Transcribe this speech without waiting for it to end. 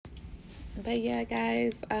But yeah,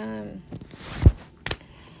 guys,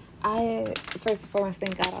 I first and foremost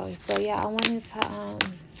thank God always. So yeah, I wanted to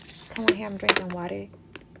come on here. I'm drinking water.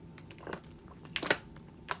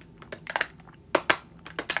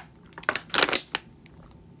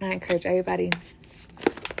 I encourage everybody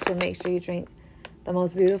to make sure you drink the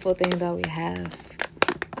most beautiful thing that we have,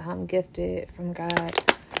 gifted from God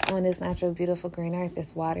on this natural, beautiful green earth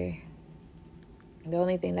is water. The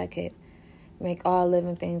only thing that could make all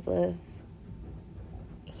living things live.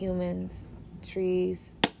 Humans,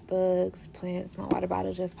 trees, bugs, plants. My water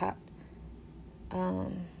bottle just popped.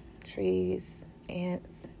 Trees,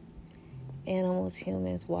 ants, animals,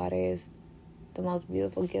 humans. Water is the most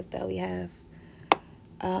beautiful gift that we have,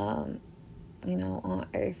 on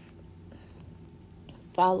earth.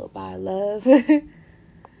 Followed by love.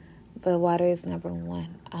 But water is number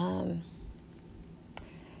one.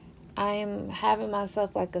 I'm having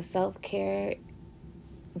myself like a self-care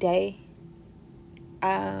day.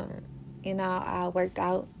 I worked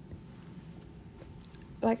out.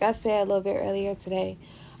 Like I said a little bit earlier today,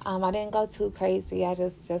 I didn't go too crazy. I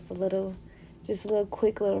just a little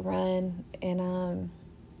quick little run and a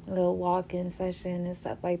little walking session and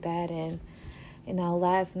stuff like that. And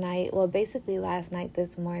last night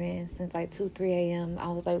this morning, since like 2-3 a.m., I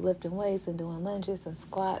was like lifting weights and doing lunges and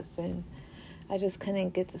squats, and I just couldn't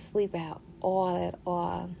get to sleep at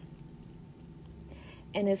all.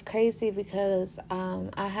 And it's crazy because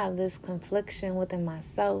I have this confliction within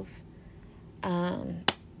myself,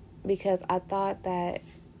 because I thought that,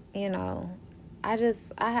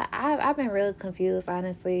 I've been really confused,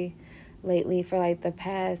 honestly, lately for like the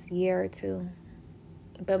past year or two,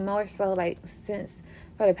 but more so like since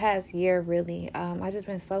for the past year, really. I just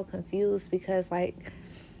been so confused because like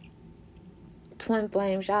twin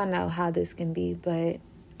flames, y'all know how this can be, but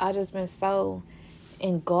I just been so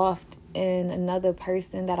engulfed in another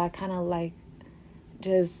person that I kind of like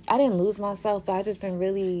I didn't lose myself, but I just been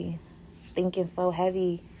really thinking so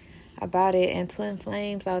heavy about it. And twin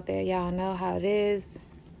flames out there, y'all know how it is.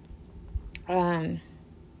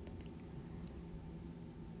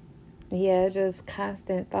 Just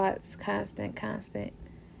constant thoughts, constant.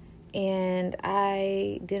 And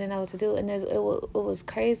I didn't know what to do. And it was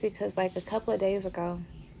crazy because like a couple of days ago,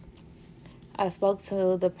 I spoke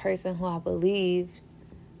to the person who I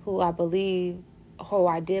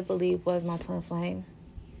did believe was my twin flame.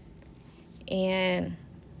 And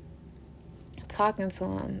talking to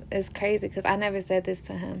him, it's crazy because I never said this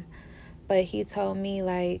to him, but he told me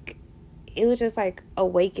like, it was just like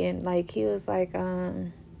awakened. Like he was like,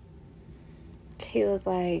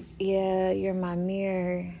 yeah, you're my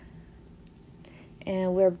mirror.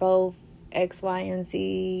 And we're both X, Y, and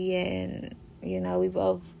Z. And, we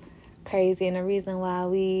both crazy. And the reason why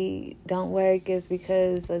we don't work is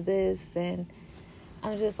because of this. And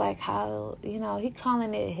I'm just like, how, he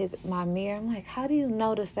calling it my mirror. I'm like, how do you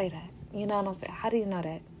know to say that? You know what I'm saying? How do you know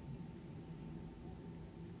that?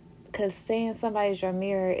 Because saying somebody's your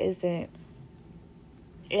mirror isn't.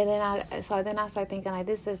 And then I start thinking like,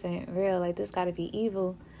 this isn't real. Like, this got to be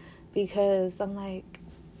evil. Because I'm like,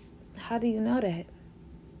 how do you know that?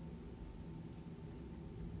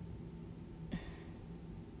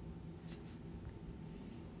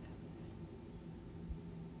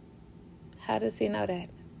 How does he know that?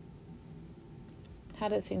 How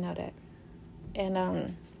does he know that?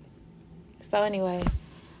 And so anyway,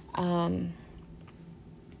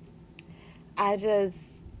 I just,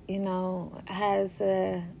 had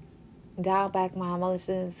to dial back my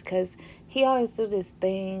emotions because he always do this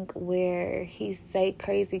thing where he say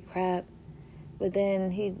crazy crap, but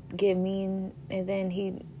then he get mean, and then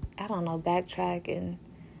he, I don't know, backtrack, and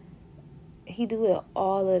he do it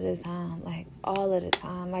all of the time. Like,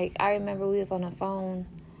 I remember we was on the phone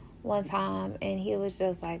one time, and he was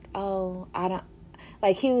just like, oh, I don't,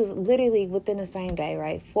 like, he was literally within the same day,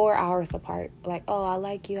 right? 4 hours apart. Like, oh, I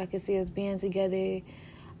like you. I can see us being together.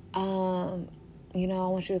 I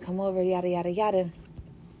want you to come over, yada, yada, yada.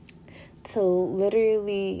 To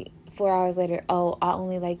literally 4 hours later, oh, I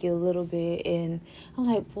only like you a little bit. And I'm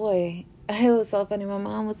like, boy, it was so funny. My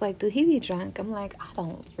mom was like, dude, he be drunk? I'm like, I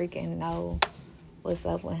don't freaking know what's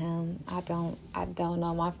up with him. I don't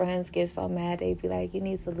know. My friends get so mad. They be like, you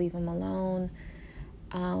need to leave him alone.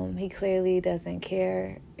 He clearly doesn't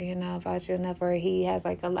care, about you enough, or he has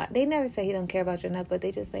like a lot. They never say he don't care about you enough, but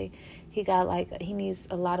they just say he needs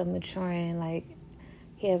a lot of maturing, like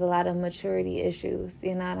he has a lot of maturity issues,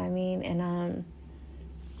 you know what I mean? And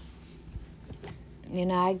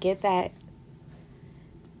I get that.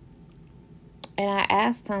 And I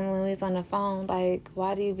asked him when we was on the phone, like,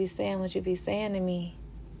 why do you be saying what you be saying to me?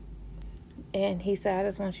 And he said, I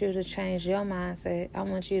just want you to change your mindset. I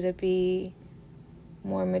want you to be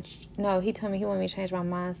more mature. No, he told me he wanted me to change my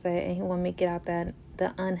mindset, and he wanted me to get out the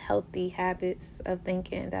unhealthy habits of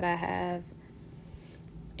thinking that I have.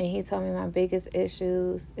 And he told me my biggest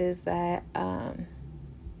issues is that, I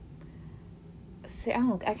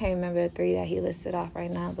can't remember the 3 that he listed off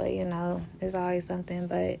right now, but there's always something.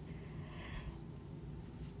 But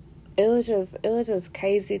it was just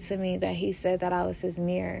crazy to me that he said that I was his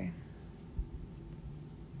mirror.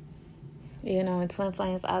 And Twin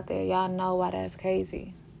Flames out there, y'all know why that's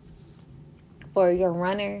crazy. For your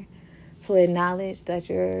runner to acknowledge that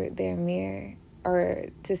you're their mirror, or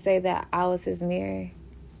to say that I was his mirror.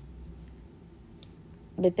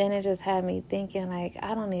 But then it just had me thinking, like,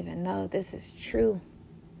 I don't even know if this is true.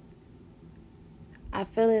 I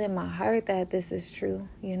feel it in my heart that this is true.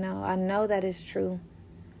 I know that it's true.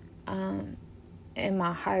 In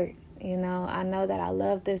my heart, I know that I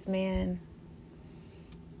love this man.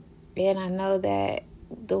 And I know that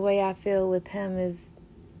the way I feel with him is,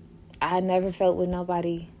 I never felt with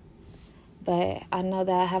nobody. But I know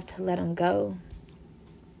that I have to let him go,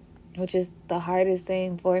 which is the hardest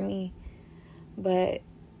thing for me. But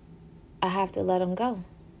I have to let him go.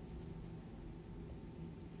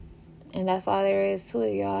 And that's all there is to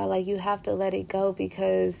it, y'all. Like, you have to let it go,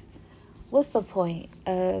 because what's the point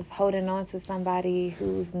of holding on to somebody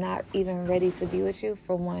who's not even ready to be with you,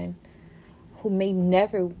 for one, who may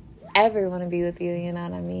never, ever want to be with you, you know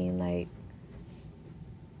what I mean? Like,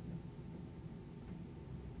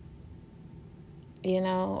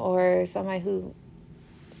 or somebody who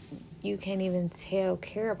you can't even tell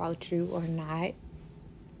care about you or not.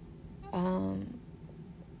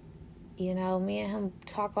 Me and him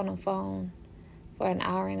talk on the phone for an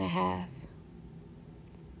hour and a half.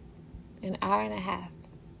 An hour and a half.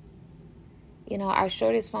 Our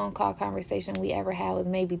shortest phone call conversation we ever had was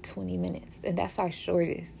maybe 20 minutes. And that's our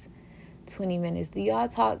shortest. 20 minutes. Do y'all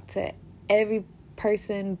talk to every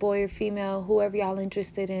person, boy or female, whoever y'all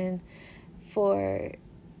interested in, for,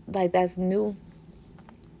 like, that's new,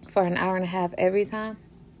 for an hour and a half every time?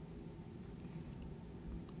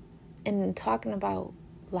 And talking about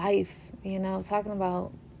life, talking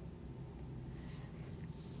about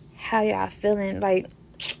how y'all feeling, like,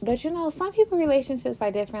 but some people relationships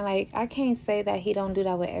are different. Like, I can't say that he don't do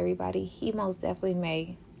that with everybody. He most definitely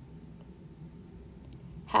may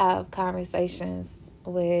have conversations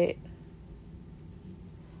with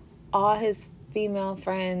all his female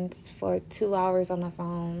friends for 2 hours on the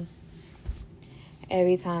phone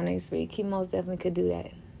every time they speak. He most definitely could do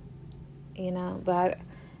that, but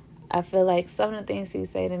I feel like some of the things he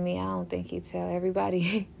say to me, I don't think he tell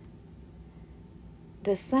everybody.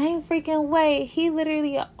 The same freaking way. He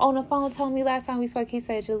literally on the phone told me last time we spoke, he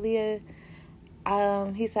said, Jalea,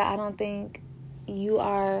 he said, I don't think you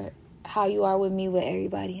are how you are with me with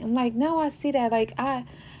everybody. I'm like, no, I see that. Like, I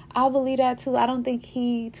believe that too. I don't think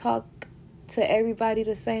he talked to everybody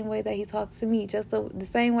the same way that he talked to me. Just the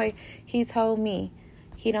same way he told me.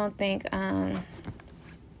 He don't think I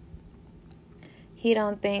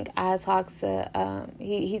talk to,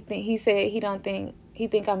 he said he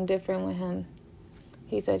think I'm different with him.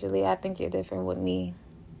 He said, Julie, I think you're different with me.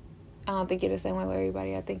 I don't think you're the same way with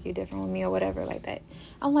everybody. I think you're different with me, or whatever, like that.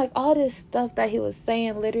 I'm like, all this stuff that he was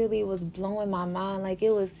saying literally was blowing my mind. Like,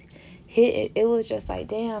 it was just like,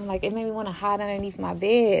 damn, like, it made me want to hide underneath my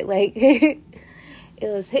bed. Like, it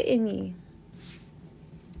was hitting me.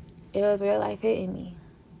 It was real life hitting me.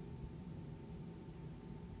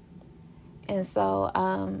 And so,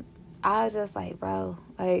 I was just like, bro,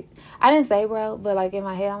 like, I didn't say bro, but like in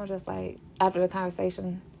my head, I was just like, after the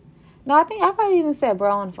conversation, no, I think I probably even said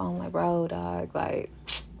bro on the phone, like, bro, dog, like,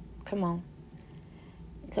 come on,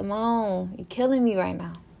 you're killing me right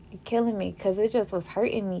now, you're killing me, because it just was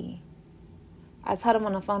hurting me. I told him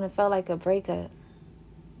on the phone, it felt like a breakup.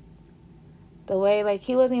 The way, like,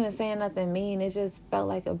 he wasn't even saying nothing mean, it just felt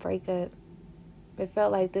like a breakup. It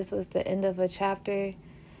felt like this was the end of a chapter.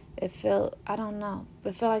 It felt, I don't know,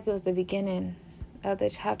 it felt like it was the beginning of the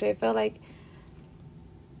chapter. It felt like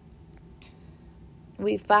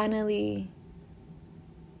we finally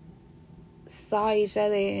saw each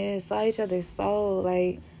other and saw each other's soul,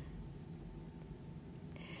 like,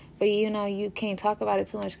 but you can't talk about it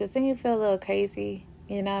too much, because then you feel a little crazy,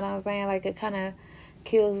 you know what I'm saying? Like, it kind of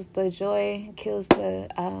kills the joy, kills the,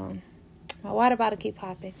 my water bottle keep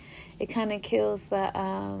popping, it kind of kills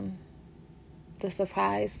the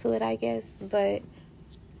surprise to it, I guess. But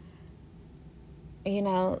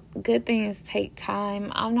good things take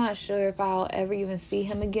time. I'm not sure if I'll ever even see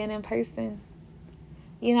him again in person.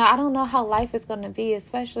 I don't know how life is going to be,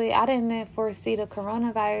 especially I didn't foresee the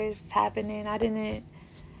coronavirus happening. I didn't,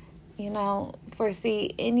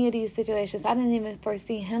 foresee any of these situations. I didn't even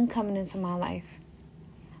foresee him coming into my life.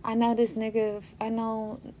 I know this nigga, I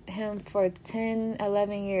know him for 10,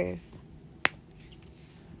 11 years.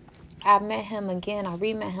 I met him again. I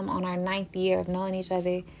re-met him on our 9th year of knowing each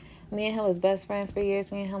other. Me and him was best friends for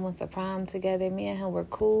years. Me and him went to prom together. Me and him were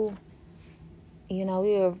cool. We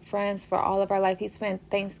were friends for all of our life. He spent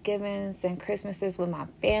Thanksgivings and Christmases with my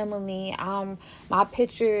family. My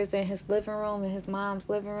pictures in his living room, in his mom's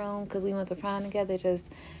living room, because we went to prom together. And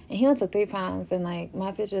he went to 3 proms, and like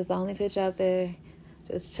my picture is the only picture up there,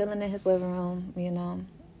 just chilling in his living room,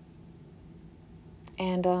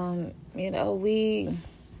 And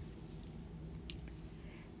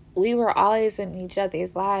we were always in each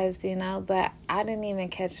other's lives, but I didn't even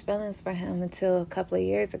catch feelings for him until a couple of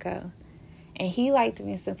years ago. And he liked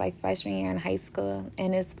me since like freshman year in high school.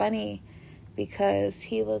 And it's funny because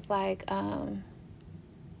he was like,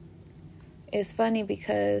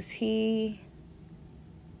 he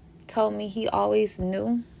told me he always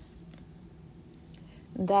knew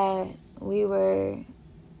that we were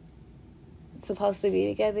supposed to be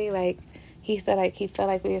together. Like, he said, like, he felt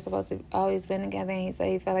like we were supposed to always been together. And he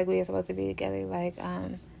said he felt like we were supposed to be together, like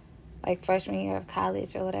freshman year of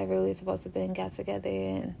college or whatever. We were supposed to got together.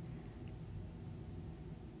 And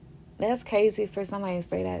that's crazy for somebody to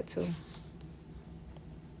say that, too.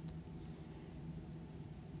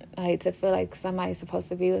 Like, to feel like somebody's supposed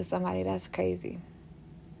to be with somebody, that's crazy.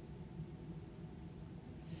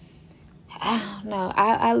 I don't know.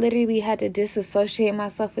 I literally had to disassociate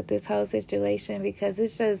myself with this whole situation because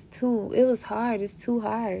it was hard. It's too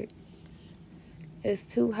hard. It's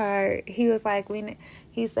too hard. He was like,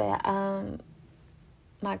 he said,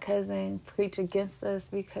 my cousin preach against us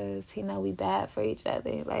because he know we bad for each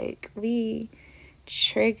other. Like, we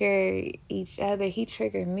trigger each other. He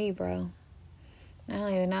triggered me, bro. I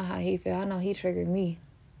don't even know how he feel. I know he triggered me.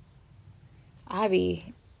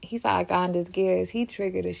 He saw I got his gears. He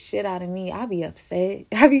triggered the shit out of me. I be upset.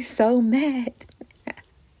 I be so mad.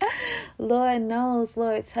 Lord knows,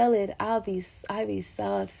 Lord tell it. I be so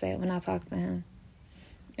upset when I talk to him.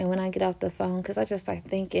 And when I get off the phone, because I just start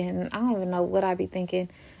thinking, I don't even know what I be thinking.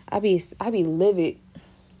 I be livid.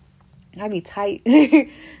 I be tight.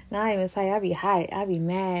 Not even tight. I be hot. I be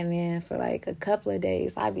mad, man, for like a couple of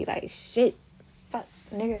days. I be like, shit, fuck,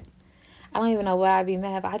 nigga. I don't even know what I be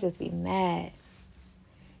mad, but I just be mad.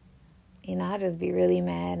 I just be really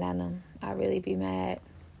mad at him. I really be mad.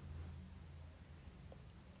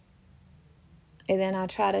 And then I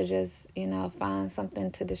try to just, find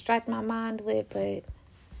something to distract my mind with, but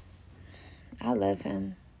I love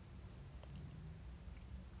him.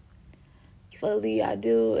 Fully, I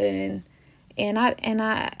do, and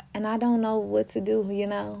I don't know what to do,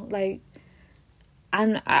 like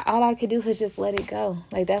all I could do is just let it go.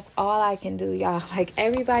 Like, that's all I can do, y'all. Like,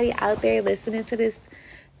 everybody out there listening to this,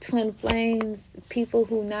 twin flames, people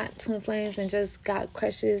who not twin flames and just got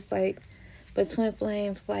crushes, but twin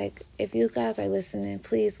flames, if you guys are listening,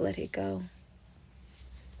 please let it go.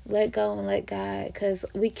 Let go and let God, because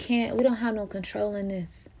we don't have no control in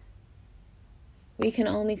this. We can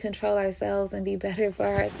only control ourselves and be better for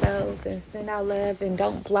ourselves and send out love and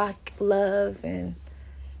don't block love and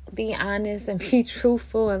be honest and be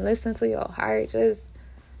truthful and listen to your heart. Just,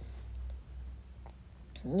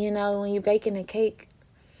 when you're baking a cake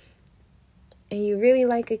and you really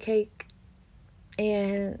like a cake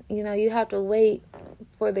and, you have to wait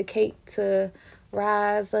for the cake to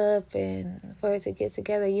rise up and for it to get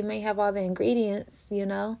together. You may have all the ingredients, you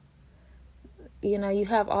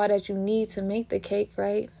have all that you need to make the cake,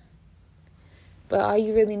 right? But all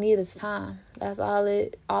you really need is time. That's all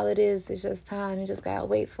it is just time. You just gotta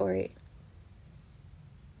wait for it.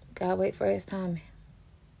 Gotta wait for its timing.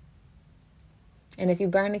 And if you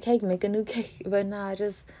burn the cake, make a new cake. But nah,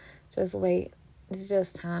 just wait. It's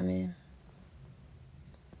just timing.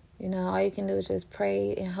 All you can do is just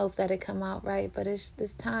pray and hope that it come out right. But it's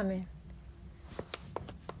timing.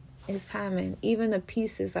 It's timing. Even the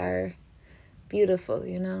pieces are beautiful,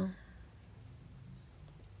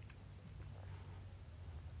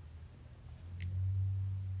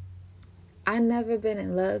 I never been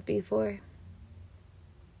in love before.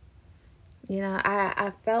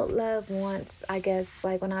 I felt love once, I guess,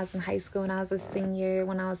 when I was in high school, when I was a senior,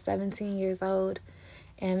 when I was 17 years old.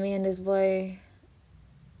 And me and this boy,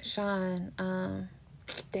 Sean, I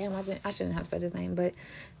shouldn't have said his name, but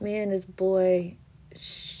me and this boy,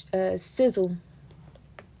 Sizzle,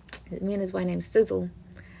 me and this boy named Sizzle,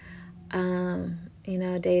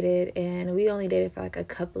 dated, and we only dated for a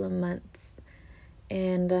couple of months.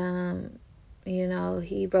 And,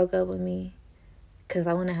 he broke up with me because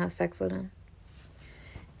I want to have sex with him.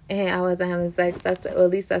 and I wasn't having sex. Or at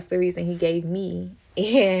least that's the reason he gave me.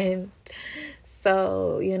 And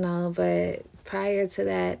so, but prior to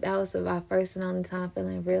that, that was my first and only time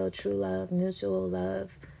feeling real, true love, mutual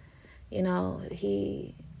love.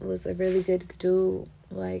 He was a really good dude.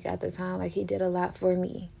 Like, at the time, like, he did a lot for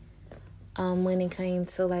me. When it came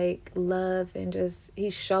to, like, love, and just, he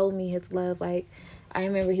showed me his love. Like, I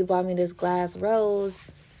remember he bought me this glass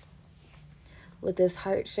rose with this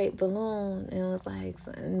heart-shaped balloon, and it was like,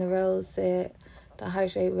 and the rose said, the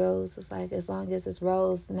heart-shaped rose was like, as long as this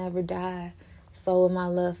rose never die, so will my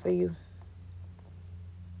love for you.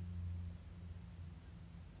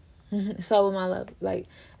 So will my love, like,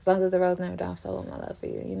 as long as the rose never dies, so will my love for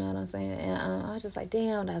you. You know what I'm saying? And I was just like,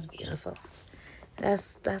 damn, that's beautiful.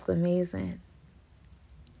 That's amazing.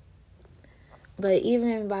 But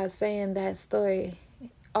even by saying that story,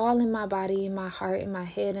 all in my body, in my heart, in my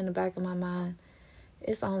head, in the back of my mind,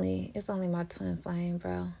 it's only my twin flame,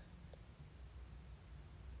 bro.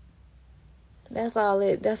 That's all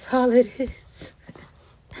it is.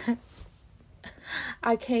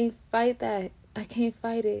 I can't fight that. I can't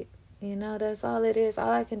fight it. That's all it is. All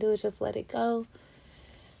I can do is just let it go.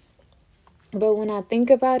 But when I think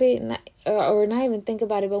about it, or not even think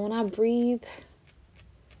about it, but when I breathe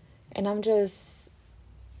and I'm just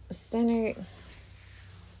centered,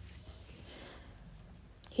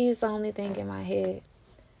 he's the only thing in my head.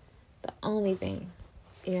 The only thing,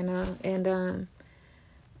 and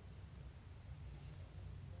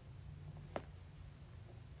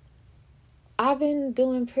I've been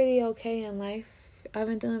doing pretty okay in life. I've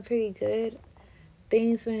been doing pretty good.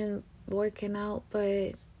 Things been working out,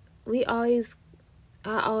 but I always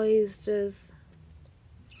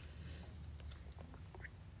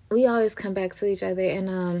come back to each other.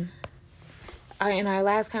 And in our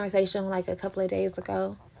last conversation, like a couple of days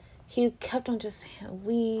ago, he kept on just saying,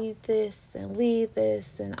 we this,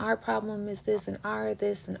 and our problem is this, and our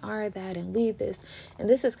this, and our that, and we this. And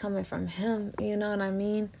this is coming from him, you know what I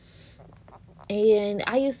mean? And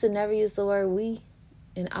I used to never use the word we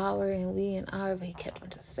and our and we and our, but he kept on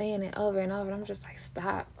just saying it over and over. And I'm just like,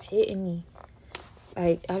 stop hitting me.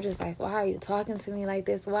 Like, I'm just like, why are you talking to me like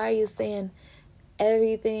this? Why are you saying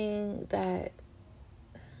everything that...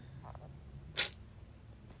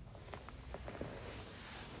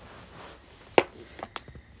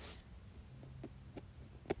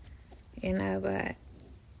 but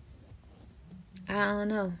I don't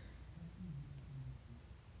know.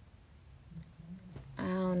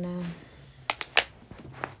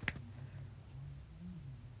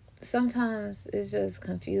 Sometimes it's just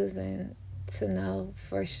confusing to know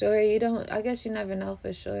for sure. I guess you never know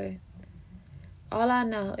for sure. All I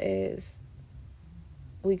know is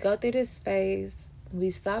we go through this phase,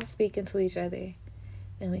 we stop speaking to each other,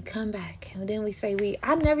 then we come back, and then we say we.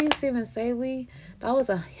 I never used to even say we. That was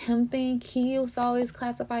a him thing. He used to always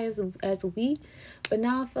classify as we, but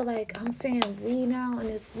now I feel like I'm saying we now, and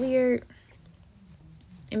it's weird.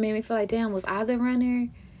 It made me feel like, damn, was I the runner?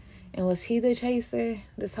 And was he the chaser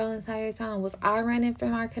this whole entire time? Was I running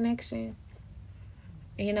from our connection?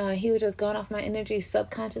 And he was just going off my energy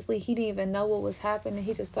subconsciously. He didn't even know what was happening.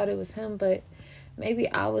 He just thought it was him, but maybe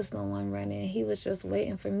I was the one running. He was just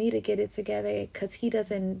waiting for me to get it together, because he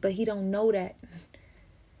don't know that.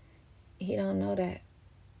 He don't know that.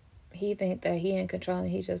 He think that he in control and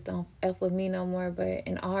he just don't F with me no more. But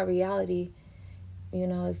in all reality,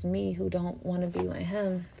 it's me who don't want to be with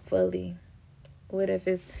him fully. What if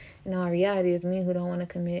it's, in all reality, it's me who don't want to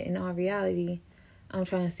commit? In all reality, I'm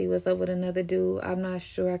trying to see what's up with another dude. I'm not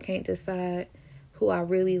sure. I can't decide who I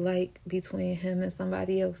really like between him and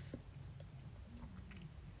somebody else.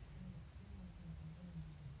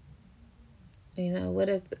 What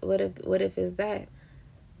if it's that?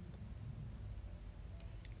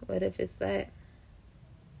 What if it's that?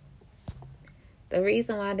 The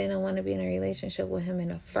reason why I didn't want to be in a relationship with him in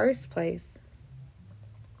the first place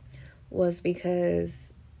was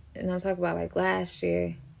because, and I'm talking about like last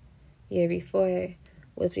year before,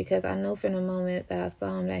 was because I knew from the moment that I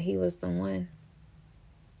saw him that he was the one.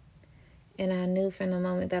 And I knew from the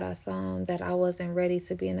moment that I saw him that I wasn't ready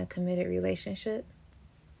to be in a committed relationship,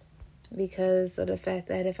 because of the fact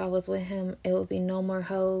that if I was with him, it would be no more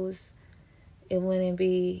hoes. It wouldn't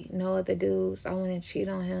be no other dudes. I wouldn't cheat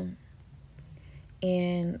on him.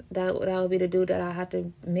 And that would be the dude that I have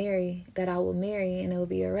to marry, that I will marry, and it would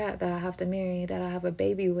be a wrap. That I have to marry, that I have a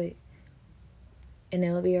baby with, and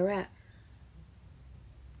it will be a wrap.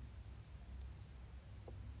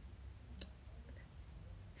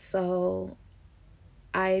 So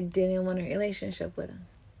I didn't want a relationship with him.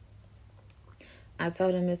 I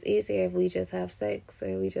told him it's easier if we just have sex,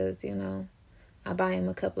 or we just, I buy him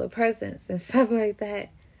a couple of presents and stuff like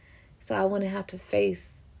that. So I wouldn't have to face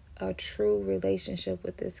a true relationship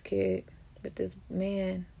with this kid, with this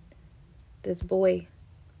man, this boy.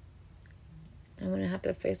 I wouldn't have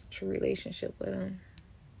to face a true relationship with him.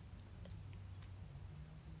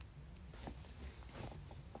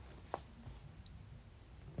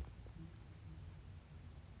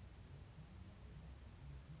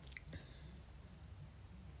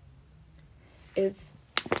 It's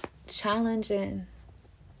challenging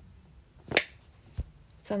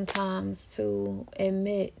sometimes to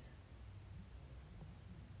admit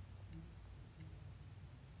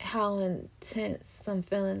how intense some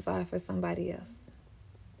feelings are for somebody else.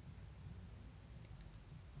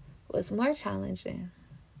 What's more challenging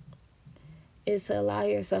is to allow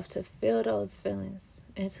yourself to feel those feelings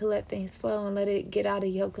and to let things flow and let it get out of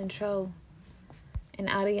your control and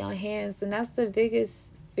out of your hands. And that's the biggest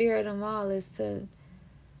fear of them all, is to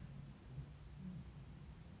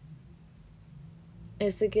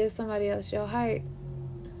give somebody else your heart,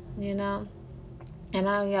 you know? And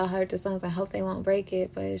I know y'all heard the songs, I hope they won't break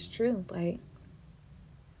it, but it's true. Like,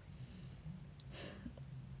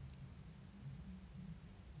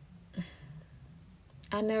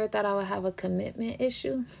 I never thought I would have a commitment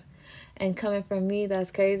issue. And coming from me,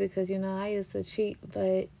 that's crazy because, you know, I used to cheat.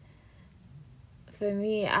 But for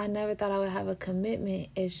me, I never thought I would have a commitment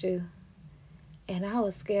issue. And I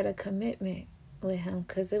was scared of commitment with him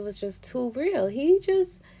because it was just too real. He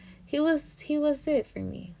was it for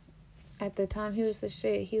me. At the time, he was the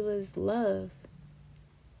shit. He was love.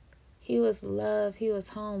 He was love. He was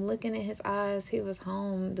home. Looking at his eyes, he was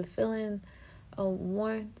home. The feeling of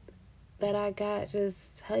warmth that I got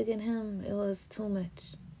just hugging him, it was too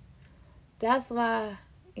much. That's why,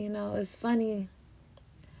 you know, it's funny.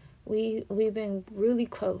 We've been really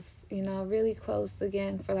close, you know, really close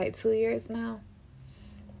again for like 2 years now.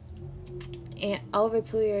 And over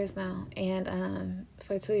 2 years now. And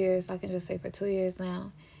for 2 years, I can just say for 2 years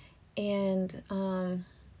now. And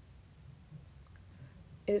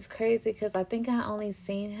it's crazy because I think I only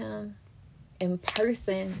seen him in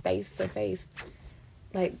person, face to face,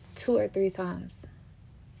 like 2 or 3 times.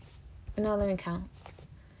 No, let me count.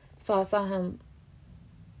 So I saw him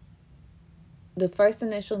the first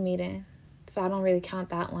initial meeting, so I don't really count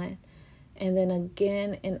that one. And then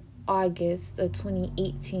again in August of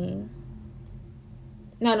 2018.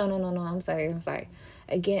 No, I'm sorry.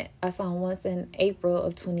 Again, I saw him once in April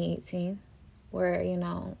of 2018, where, you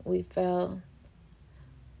know, we fell.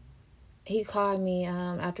 He called me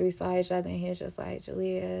after we saw each other, and he was just like,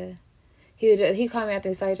 Jalea. He called me after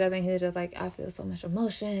we saw each other, and he was just like, I feel so much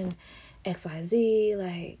emotion, XYZ,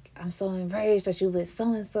 like, I'm so enraged that you with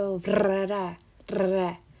so-and-so, that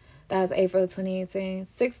was April 2018.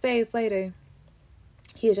 6 days later,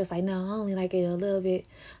 he was just like, no, I only like it a little bit.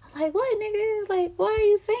 I'm like, what, nigga? Like, why are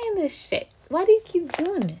you saying this shit? Why do you keep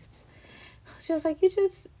doing this? I was just like, you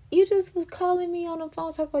just was calling me on the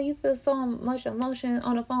phone, talking about you feel so much emotion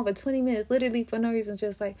on the phone for 20 minutes, literally for no reason,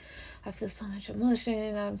 just like, I feel so much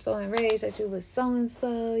emotion, I'm so enraged that you was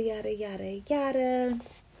so-and-so, yada, yada, yada.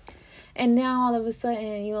 And now all of a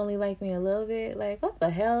sudden, you only like me a little bit. Like, what the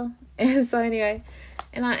hell? And so anyway,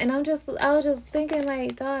 I was just thinking,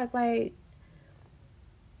 like, dog, like,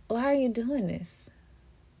 why are you doing this?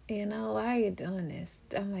 You know, why are you doing this?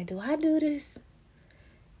 I'm like, do I do this?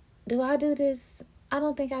 I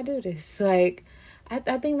don't think I do this. Like,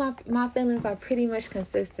 I think my feelings are pretty much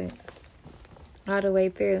consistent all the way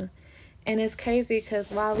through. And it's crazy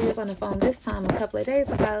because while we was on the phone this time, a couple of days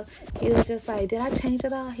ago, he was just like, did I change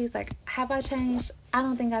at all? He's like, have I changed? I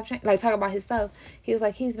don't think I've changed. Like, talking about himself. He was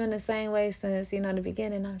like, he's been the same way since, you know, the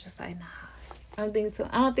beginning. I'm just like, nah. I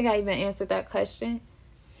don't think I even answered that question.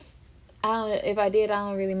 If I did, I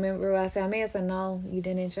don't really remember what I said. I may have said, no, you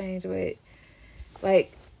didn't change. But,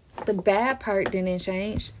 like, the bad part didn't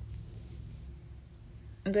change.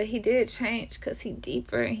 But he did change because he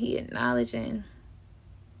deeper and he acknowledging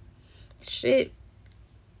shit.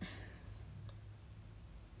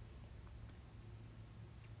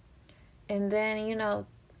 And then, you know,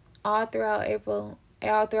 all throughout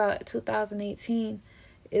 2018,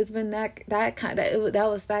 it's been that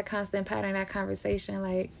was that constant pattern, that conversation.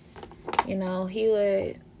 Like, you know, he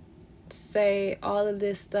would say all of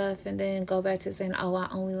this stuff and then go back to saying, oh, I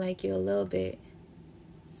only like you a little bit.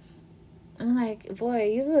 I'm like,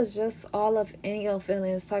 boy, you was just all up in your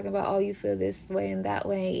feelings, talking about, oh, you feel this way and that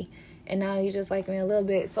way, and now you just like me a little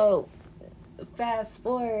bit. So fast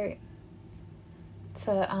forward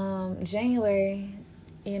to January,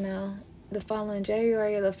 you know, the following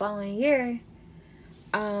January of the following year,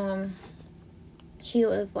 he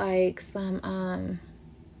was like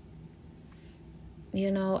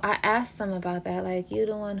You know, I asked him about that. Like, you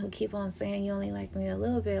the one who keep on saying you only like me a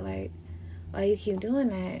little bit. Like, why you keep doing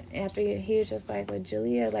that? He was just like, with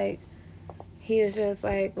Julia, like, he was just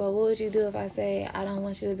like, well, what would you do if I say I don't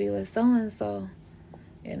want you to be with so-and-so?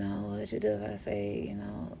 You know, what would you do if I say, you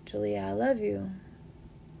know, Julia, I love you.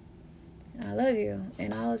 I love you.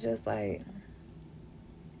 And I was just like,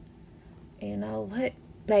 you know, what?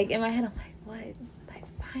 Like, in my head, I'm like, what? Like,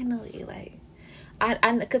 finally, like,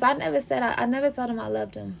 because I never said, I never told him I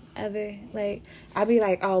loved him, ever. Like, I'd be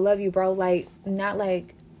like, oh, love you, bro. Like, not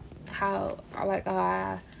like how, like,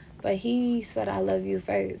 but he said I love you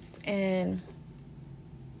first. And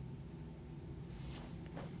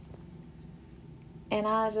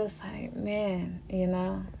I was just like, man, you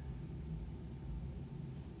know,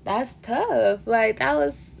 that's tough. Like, that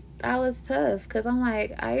was tough. Because I'm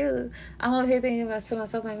like, I'm over here thinking about to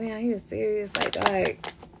myself, like, man, are you serious? Like,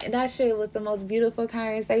 and that shit was the most beautiful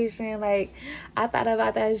conversation. Like, I thought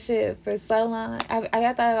about that shit for so long.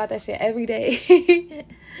 I thought about that shit every day.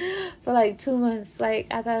 For like 2 months. Like,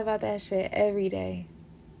 I thought about that shit every day.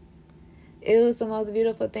 It was the most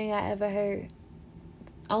beautiful thing I ever heard.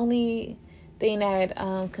 Only thing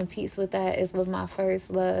that competes with that is with my first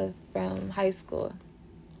love from high school.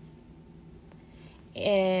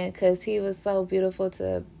 And because he was so beautiful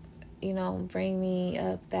to, you know, bring me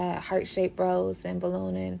up that heart-shaped rose and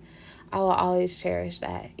balloon, and I will always cherish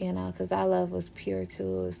that, you know, because that love was pure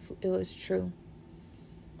too. It was true.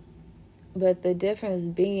 But the difference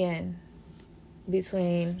being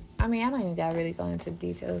between, I mean, I don't even gotta really go into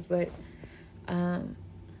details, but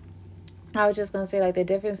I was just gonna say, like, the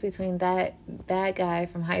difference between that guy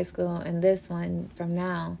from high school and this one from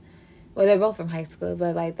now. Well, they're both from high school,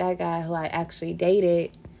 but like that guy who I actually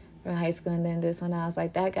dated from high school, and then this one, I was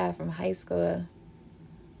like, that guy from high school.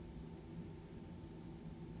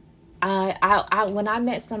 When I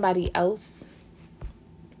met somebody else,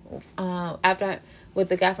 with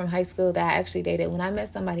the guy from high school that I actually dated, when I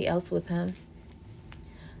met somebody else with him,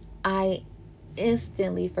 I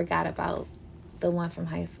instantly forgot about the one from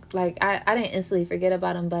high school. Like, I didn't instantly forget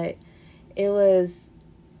about him, but it was,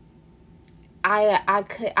 I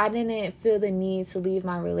didn't feel the need to leave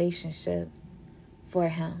my relationship for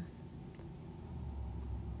him.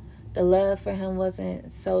 The love for him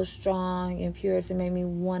wasn't so strong and pure to make me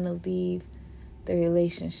want to leave the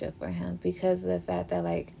relationship for him, because of the fact that,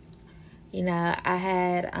 like, you know, I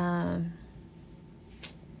had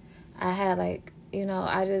like, you know,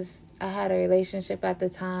 I had a relationship at the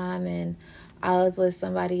time, and I was with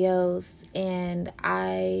somebody else, and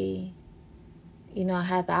I, you know, I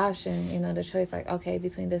had the option, you know, the choice, like, okay,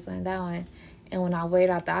 between this one and that one. And when I weighed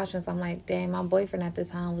out the options, I'm like, dang, my boyfriend at the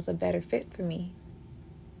time was a better fit for me.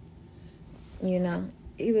 You know,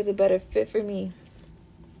 he was a better fit for me.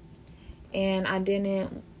 And I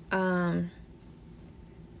didn't,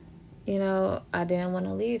 you know, I didn't want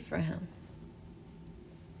to leave for him.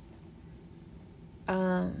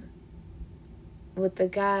 With the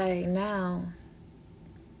guy now,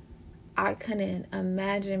 I couldn't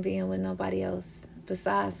imagine being with nobody else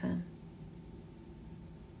besides him.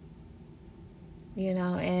 You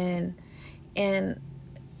know,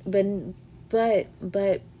 but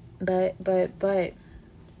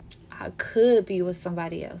I could be with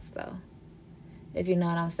somebody else, though, if you know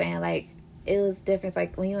what I'm saying. Like, it was different.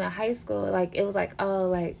 Like, when you were in high school, like, it was like, oh,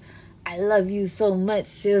 like, I love you so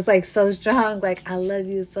much. It was like so strong, like, I love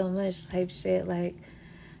you so much type shit. Like,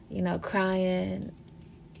 you know, crying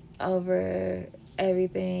over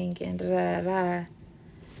everything and da-da-da-da.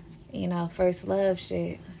 You know, first love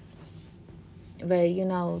shit. But, you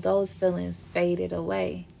know, those feelings faded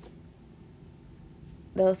away.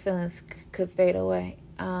 Those feelings could fade away.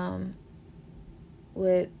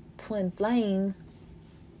 With twin flame,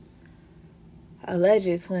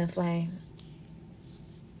 alleged twin flame,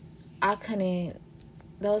 I couldn't,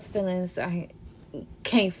 those feelings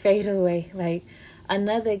can't fade away. Like,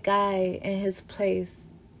 another guy in his place,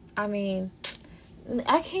 I mean,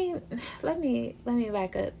 I can't, let me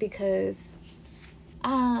back up, because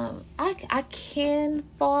I can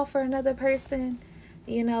fall for another person,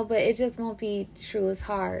 you know, but it just won't be true. It's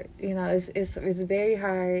hard, you know, it's very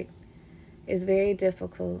hard. It's very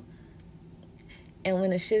difficult. And when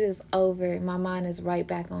the shit is over, my mind is right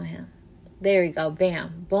back on him. There we go.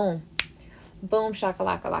 Bam. Boom. Boom.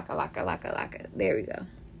 Shakalaka, laka, laka, laka, laka. There we go.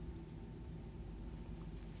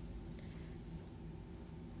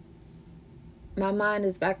 My mind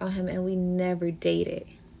is back on him, and we never dated.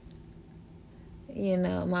 You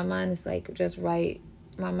know, my mind is like just right.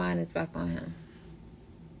 My mind is back on him.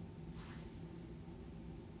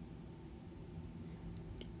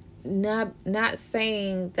 Not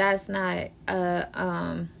saying that's not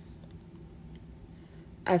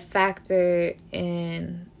a factor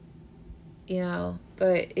in,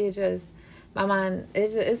 but it just, my mind,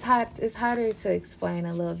 it's harder to explain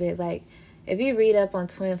a little bit. Like, if you read up on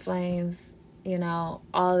twin flames,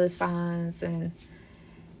 all the signs and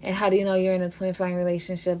how do you know you're in a twin flame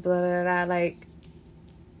relationship, blah, blah, blah, like,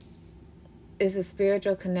 it's a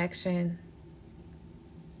spiritual connection.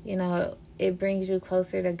 It brings you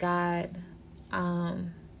closer to God.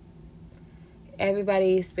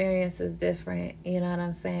 Everybody's experience is different. You know what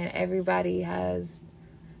I'm saying? Everybody has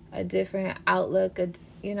a different outlook,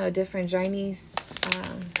 different journeys.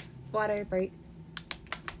 Water break.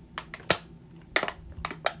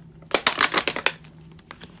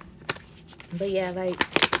 But yeah, like,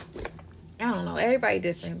 I don't know. Everybody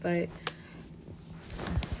different, but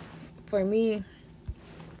for me,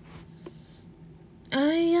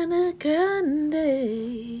 Ariana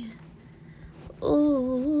Grande. Ooh,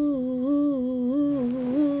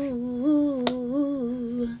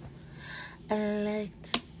 I like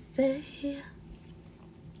to say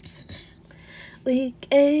we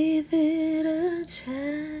gave it a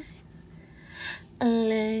try. I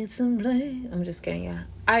like to play. I'm just kidding, y'all.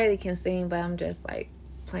 I really can sing, but I'm just like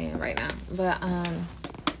playing right now. But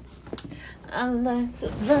I like to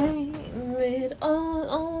blame it all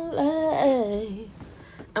on life.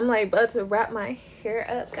 I'm like about to wrap my hair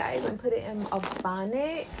up, guys, and put it in a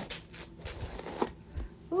bonnet.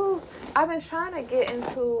 Ooh, I've been trying to get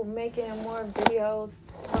into making more videos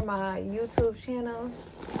for my YouTube channel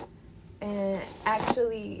and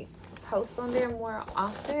actually post on there more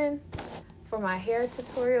often for my hair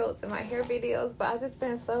tutorials and my hair videos, but I've just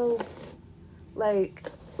been so like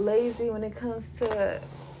lazy when it comes to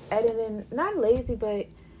editing. Not lazy, but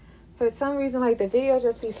for some reason, like, the video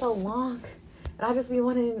just be so long and I just be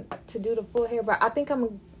wanting to do the full hair. But I think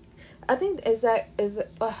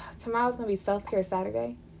tomorrow's gonna be self-care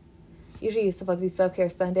Saturday. Usually it's supposed to be self-care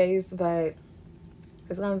Sundays, but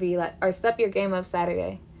it's gonna be like, or step your game up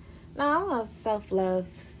Saturday. No, I want self-love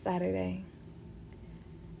Saturday.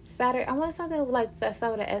 I want something like that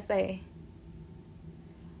start with an essay.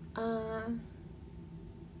 I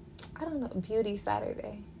don't know, beauty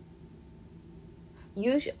Saturday.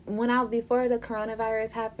 Before the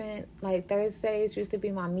coronavirus happened, like, Thursdays used to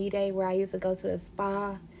be my me day, where I used to go to the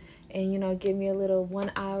spa and, give me a little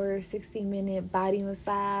 1 hour, 60-minute body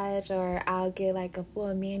massage, or I'll get like a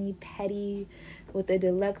full mani-pedi with a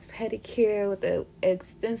deluxe pedicure with the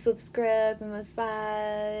extensive scrub and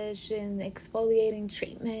massage and exfoliating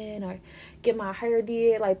treatment, or get my hair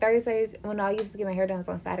did. Like, Thursdays, I used to get my hair done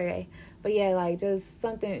on Saturday. But yeah, like, just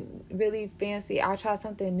something really fancy. I'll try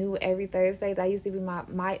something new every Thursday. That used to be my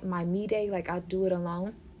me day. Like, I'll do it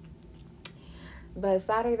alone. But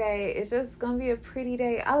Saturday, it's just going to be a pretty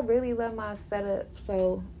day. I really love my setup,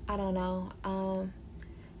 so I don't know.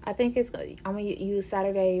 I think I'm going to use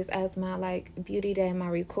Saturdays as my, like, beauty day, my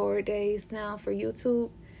record days now for YouTube.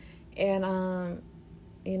 And, I'll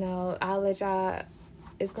let y'all,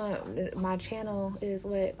 my channel is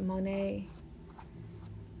Monet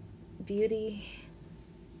Beauty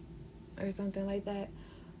or something like that.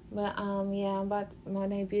 But, yeah, I'm about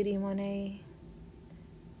Monet Beauty, Monet.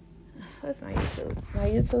 What's my YouTube? My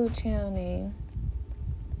YouTube channel name.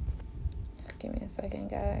 Give me a second,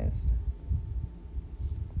 guys.